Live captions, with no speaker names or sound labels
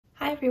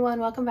Hi everyone,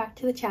 welcome back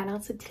to the channel.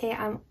 So today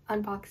I'm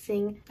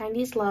unboxing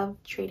 90's Love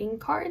trading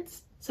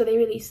cards. So they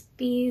released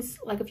these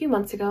like a few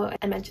months ago.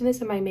 I mentioned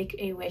this in my Make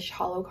a Wish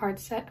holo card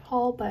set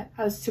haul, but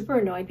I was super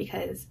annoyed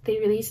because they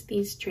released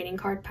these trading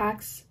card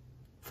packs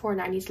for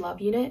 90's Love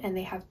unit and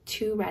they have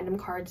 2 random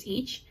cards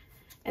each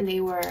and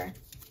they were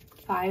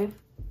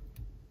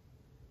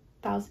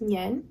 5,000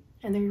 yen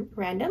and they're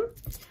random.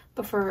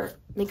 But for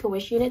Make a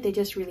Wish unit, they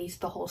just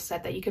released the whole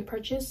set that you could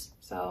purchase.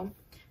 So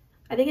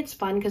I think it's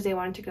fun because they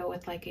wanted to go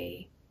with like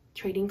a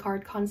trading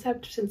card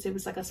concept since it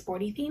was like a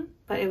sporty theme,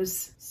 but it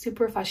was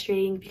super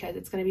frustrating because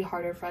it's going to be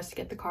harder for us to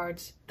get the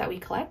cards that we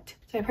collect.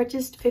 So I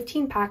purchased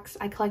 15 packs.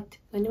 I collect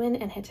Win-Win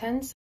and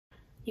Hitens.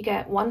 You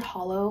get one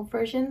holo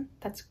version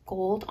that's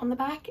gold on the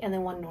back and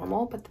then one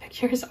normal, but the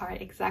pictures are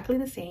exactly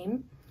the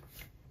same.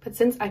 But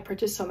since I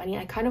purchased so many,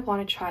 I kind of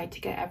want to try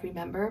to get every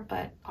member,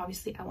 but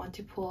obviously I want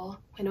to pull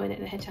Win-Win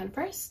and Hiten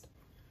first.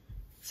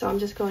 So I'm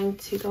just going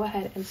to go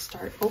ahead and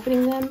start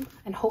opening them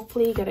and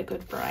hopefully get a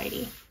good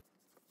variety.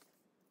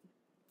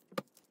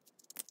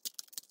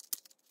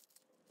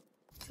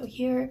 So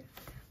here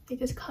they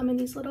just come in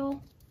these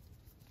little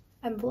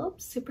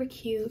envelopes, super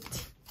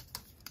cute.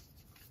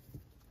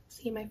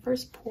 See, my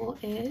first pull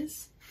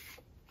is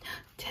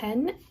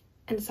 10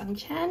 and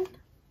Sungchan.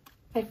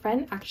 My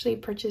friend actually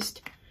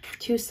purchased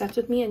 2 sets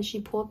with me and she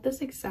pulled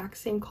this exact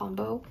same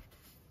combo.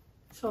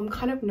 So I'm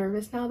kind of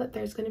nervous now that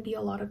there's going to be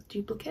a lot of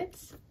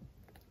duplicates.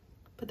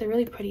 But they're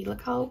really pretty.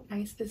 Look how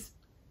nice this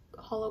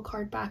holo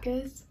card back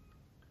is.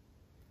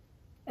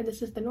 And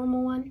this is the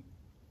normal one.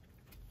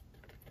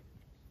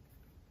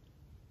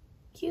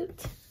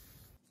 Cute.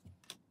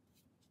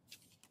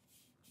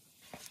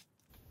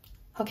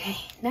 Okay,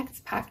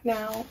 next pack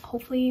now.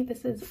 Hopefully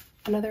this is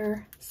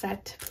another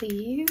set,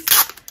 please.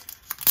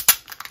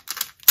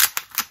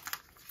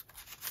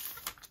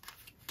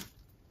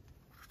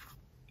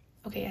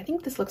 Okay, I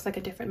think this looks like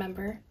a different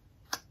member.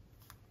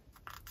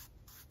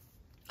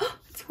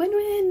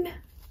 Win-Win!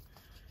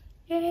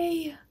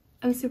 Yay!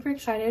 I'm super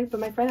excited, but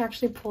my friend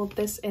actually pulled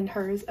this in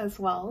hers as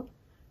well.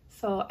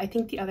 So I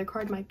think the other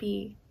card might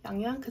be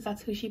Yang because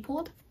that's who she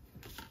pulled.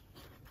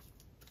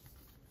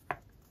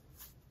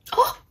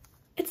 Oh!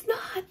 It's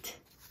not!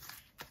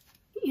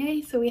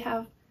 Yay! So we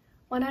have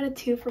 1 out of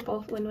 2 for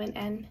both Win-Win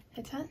and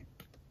Hiten.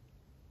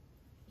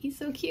 He's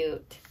so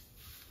cute.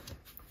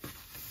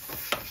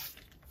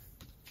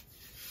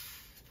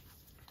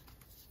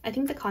 I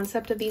think the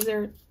concept of these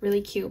are really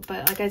cute,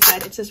 but like I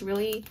said, it's just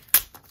really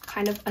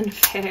kind of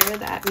unfair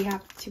that we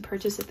have to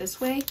purchase it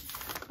this way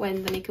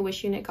when the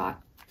Make-A-Wish unit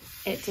got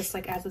it just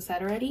like as a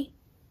set already.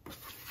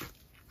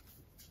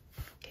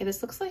 Okay,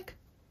 this looks like...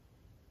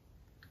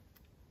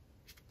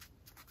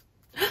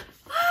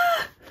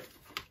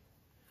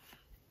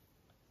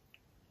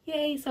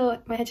 Yay,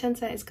 so my Hiten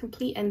set is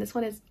complete and this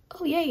one is...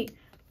 Oh, yay!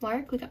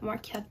 Mark, we got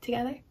Mark kept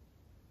together.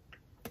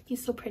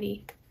 He's so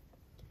pretty.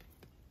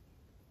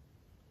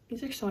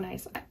 These are so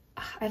nice.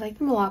 I like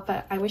them a lot,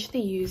 but I wish they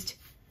used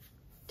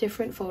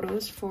different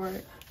photos for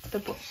the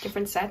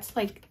different sets.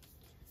 Like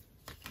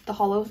the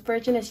holo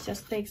version is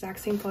just the exact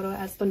same photo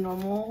as the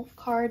normal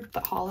card,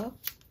 but holo.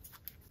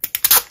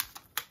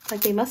 Like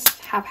they must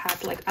have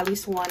had like at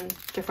least one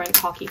different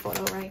hockey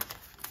photo, right?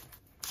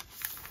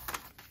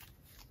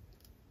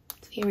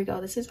 So here we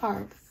go. This is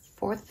our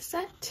 4th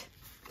set.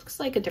 Looks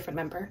like a different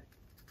member.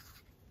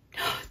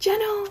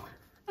 Jeno!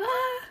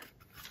 Ah!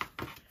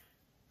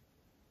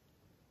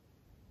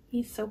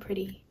 He's so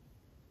pretty.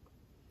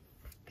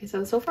 Okay,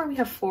 so far we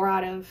have 4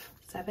 out of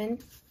 7.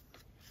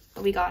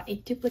 But we got a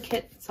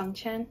duplicate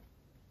Sungchan.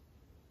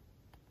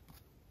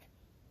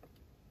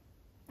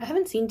 I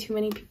haven't seen too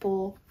many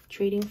people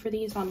trading for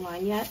these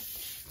online yet.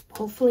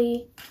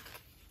 Hopefully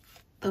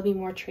there'll be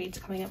more trades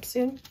coming up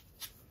soon.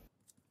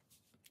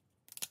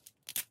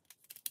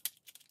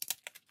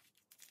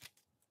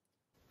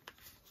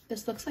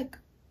 This looks like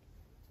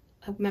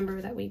a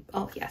member that we...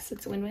 Oh yes,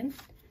 it's a Win-Win.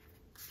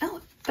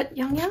 Oh, but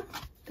Yang.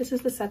 This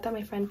is the set that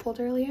my friend pulled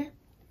earlier,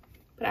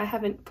 but I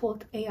haven't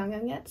pulled a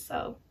Yang yet,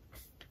 so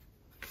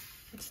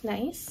it's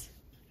nice.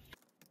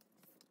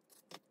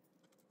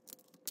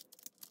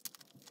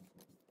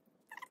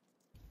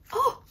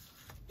 Oh,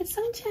 it's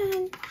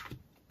Sungchan!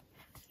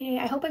 Yay,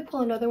 I hope I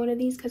pull another one of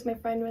these because my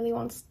friend really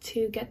wants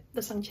to get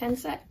the Sungchan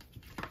set.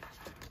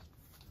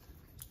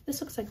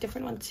 This looks like a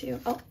different one too.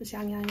 Oh, it's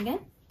Yang again.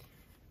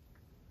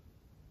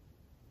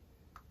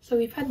 So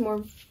we've had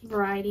more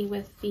variety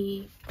with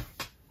the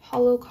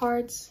holo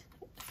cards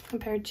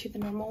compared to the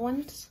normal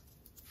ones.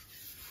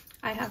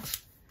 I have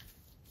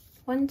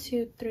 1,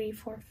 2, 3,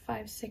 4,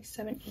 5, 6,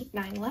 7, 8,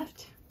 9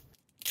 left.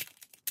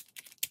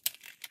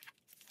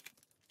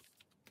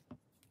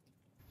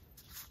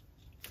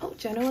 Oh,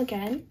 Jeno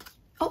again.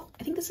 Oh,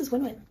 I think this is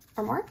Win-Win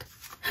or Mark.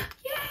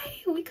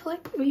 Yay! We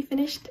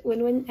finished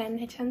Win-Win and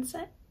Hiten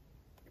set.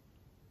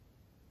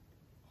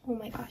 Oh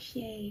my gosh,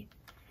 yay.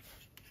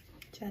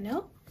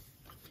 Jeno.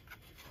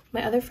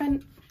 My other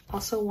friend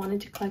also wanted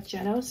to collect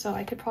Jeno, so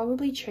I could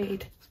probably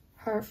trade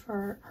her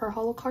for her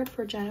holo card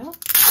for Jeno.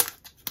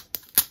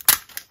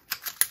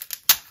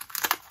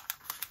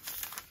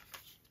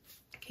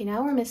 Okay,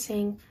 now we're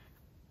missing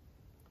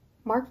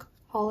Mark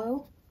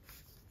Hollow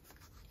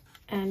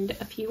and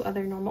a few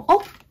other normal.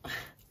 Oh,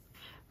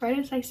 right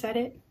as I said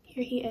it,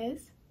 here he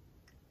is.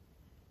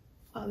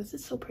 Wow, this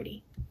is so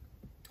pretty.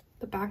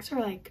 The backs are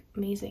like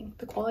amazing.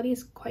 The quality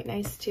is quite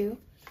nice too.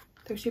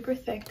 They're super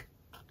thick.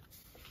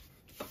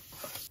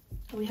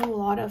 And we have a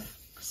lot of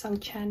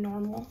Sungchan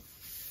normal.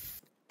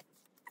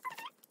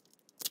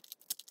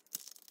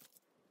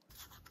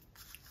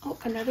 Oh,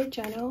 another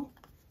Jeno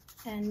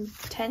and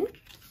 10.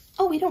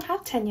 Oh, we don't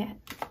have 10 yet.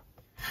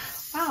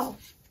 Wow,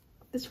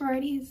 this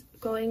variety is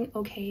going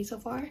okay so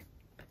far.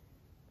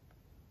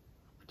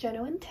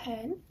 Jeno and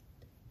 10.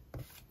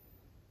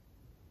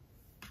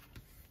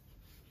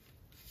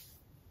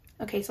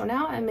 Okay, so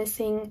now I'm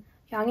missing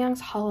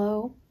Yangyang's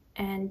Hollow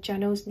and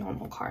Jeno's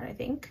normal card, I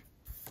think.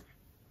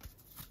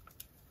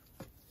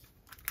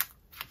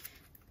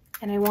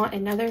 And I want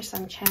another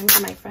Sungchan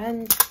for my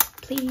friend,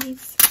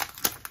 please.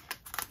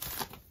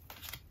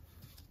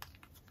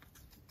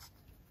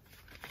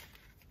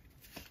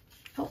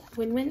 Oh,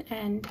 Winwin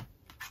and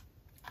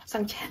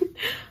Sungchan.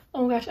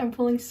 Oh my gosh, I'm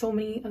pulling so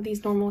many of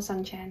these normal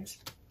Sungchans.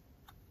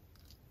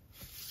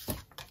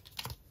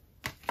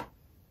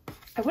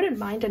 I wouldn't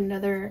mind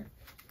another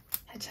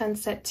Haechan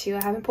set too.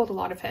 I haven't pulled a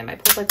lot of him. I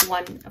pulled like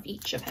one of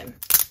each of him.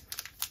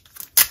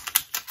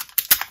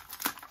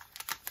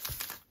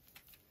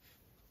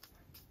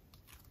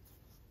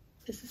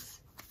 This is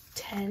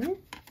 10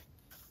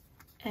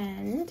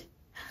 and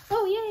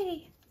oh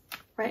yay!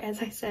 Right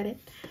as I said it.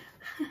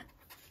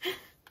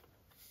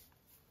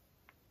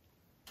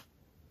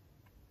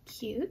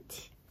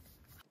 Cute.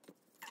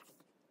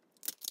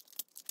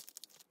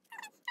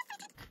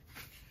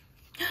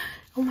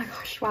 Oh my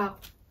gosh, wow.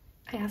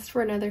 I asked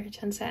for another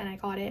Haechan set and I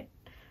got it.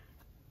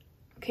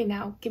 Okay,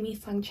 now give me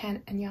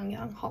Sungchan and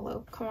Yangyang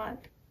Hollow. Come on.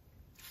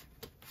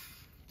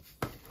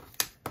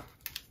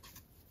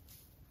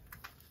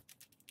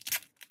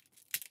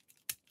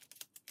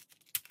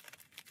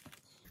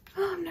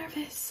 Oh, I'm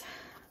nervous.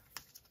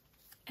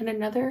 And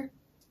another.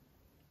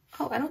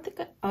 Oh, I don't think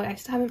I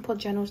still haven't pulled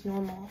Jeno's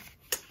normal.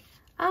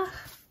 Ah,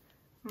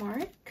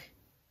 Mark.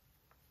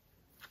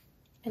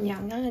 And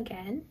Yangyang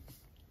again.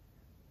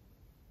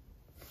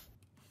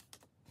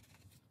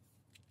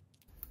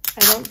 I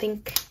don't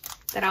think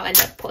that I'll end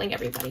up pulling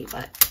everybody,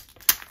 but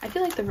I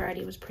feel like the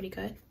variety was pretty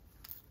good.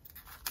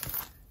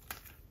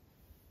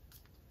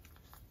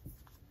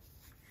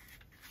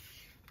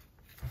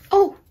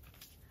 Oh!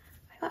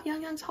 I got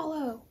Yangyang's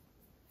Hollow.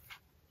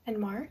 And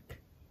Mark.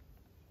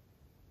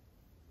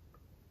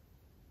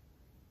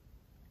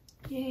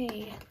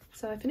 Yay.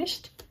 So I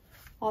finished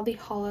all the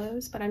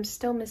hollows, but I'm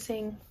still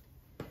missing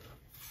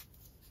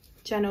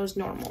Jeno's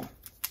normal.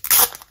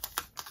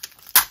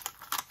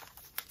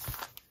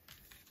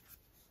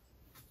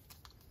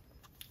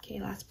 Okay,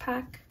 last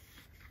pack.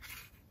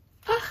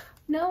 Ah,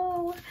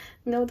 no!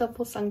 No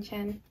double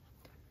Sungchan.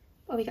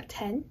 Oh, we got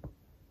 10.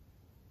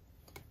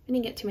 We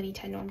didn't get too many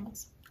 10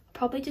 normals. I'll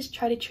probably just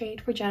try to trade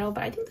for Jeno,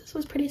 but I think this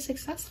was pretty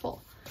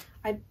successful.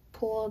 I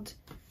pulled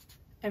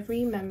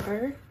every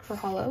member for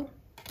Hollow.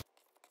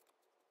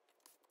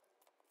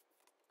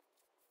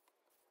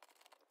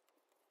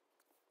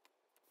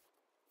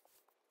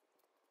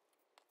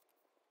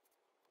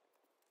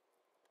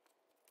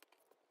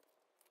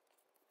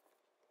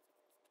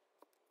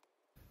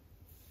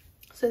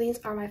 So these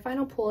are my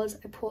final pulls.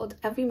 I pulled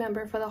every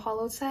member for the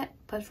Hollow set,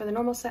 but for the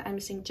normal set, I'm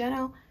missing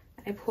Jeno.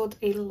 And I pulled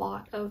a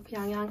lot of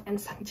Yangyang and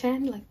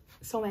Sungchan, like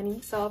so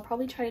many. So I'll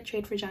probably try to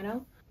trade for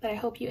Jeno. But I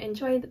hope you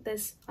enjoyed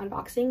this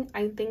unboxing.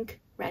 I think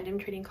random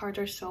trading cards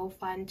are so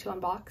fun to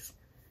unbox.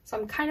 So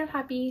I'm kind of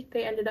happy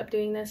they ended up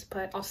doing this,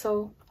 but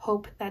also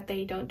hope that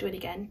they don't do it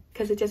again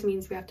because it just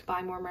means we have to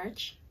buy more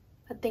merch.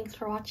 But thanks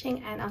for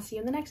watching and I'll see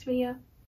you in the next video.